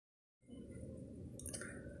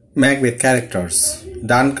Macbeth characters: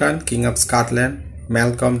 Duncan, King of Scotland;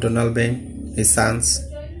 Malcolm, Donalbain, his sons;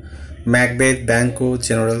 Macbeth, Banquo,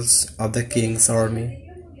 generals of the King's army;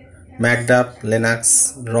 Macduff,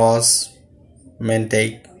 Lennox, Ross,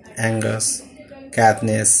 Menteith, Angus,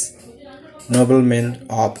 Caithness, noblemen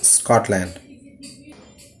of Scotland;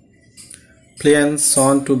 Plian,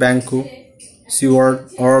 son to Banquo;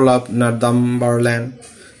 Seward, Earl of Northumberland,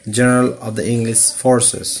 general of the English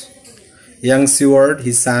forces; young Seward,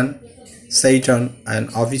 his son; Seyton, an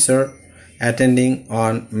officer attending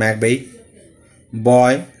on Macbeth;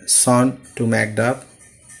 Boy, son to Macduff,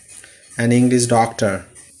 an English doctor;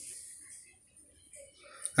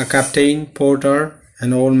 a captain, porter,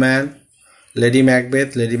 an old man; Lady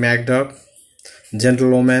Macbeth, Lady Macduff,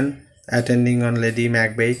 gentlewoman attending on Lady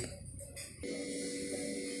Macbeth;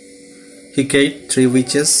 Hecate, three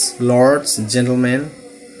witches; lords, gentlemen,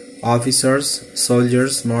 officers,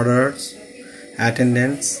 soldiers, murderers,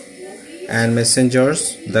 attendants, and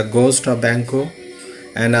messengers; the ghost of Banquo,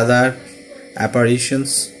 and other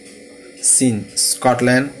apparitions seen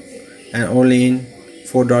Scotland and only in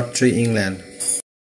 4.3 England.